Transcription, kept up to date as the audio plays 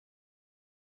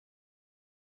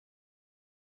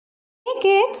Hey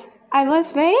kids, I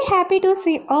was very happy to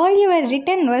see all your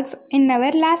written works in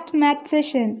our last math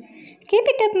session. Keep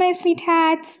it up, my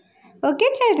sweethearts. Okay,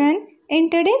 children, in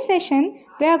today's session,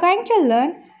 we are going to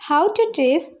learn how to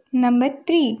trace number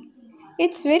 3.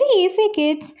 It's very easy,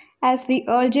 kids, as we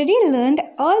already learned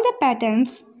all the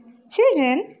patterns.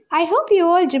 Children, I hope you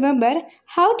all remember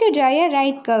how to draw a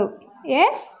right curve.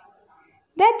 Yes?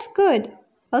 That's good.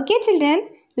 Okay, children,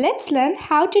 let's learn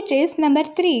how to trace number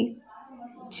 3.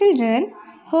 Children,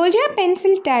 hold your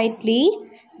pencil tightly,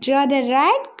 draw the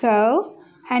right curve,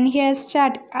 and here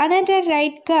start another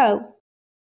right curve.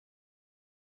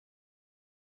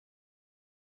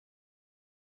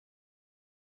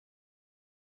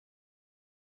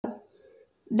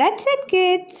 That's it,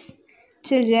 kids.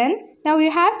 Children, now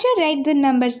you have to write the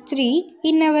number 3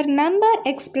 in our number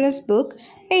express book,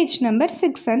 page number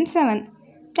 6 and 7.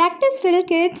 Practice well,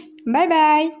 kids.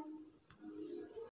 Bye-bye.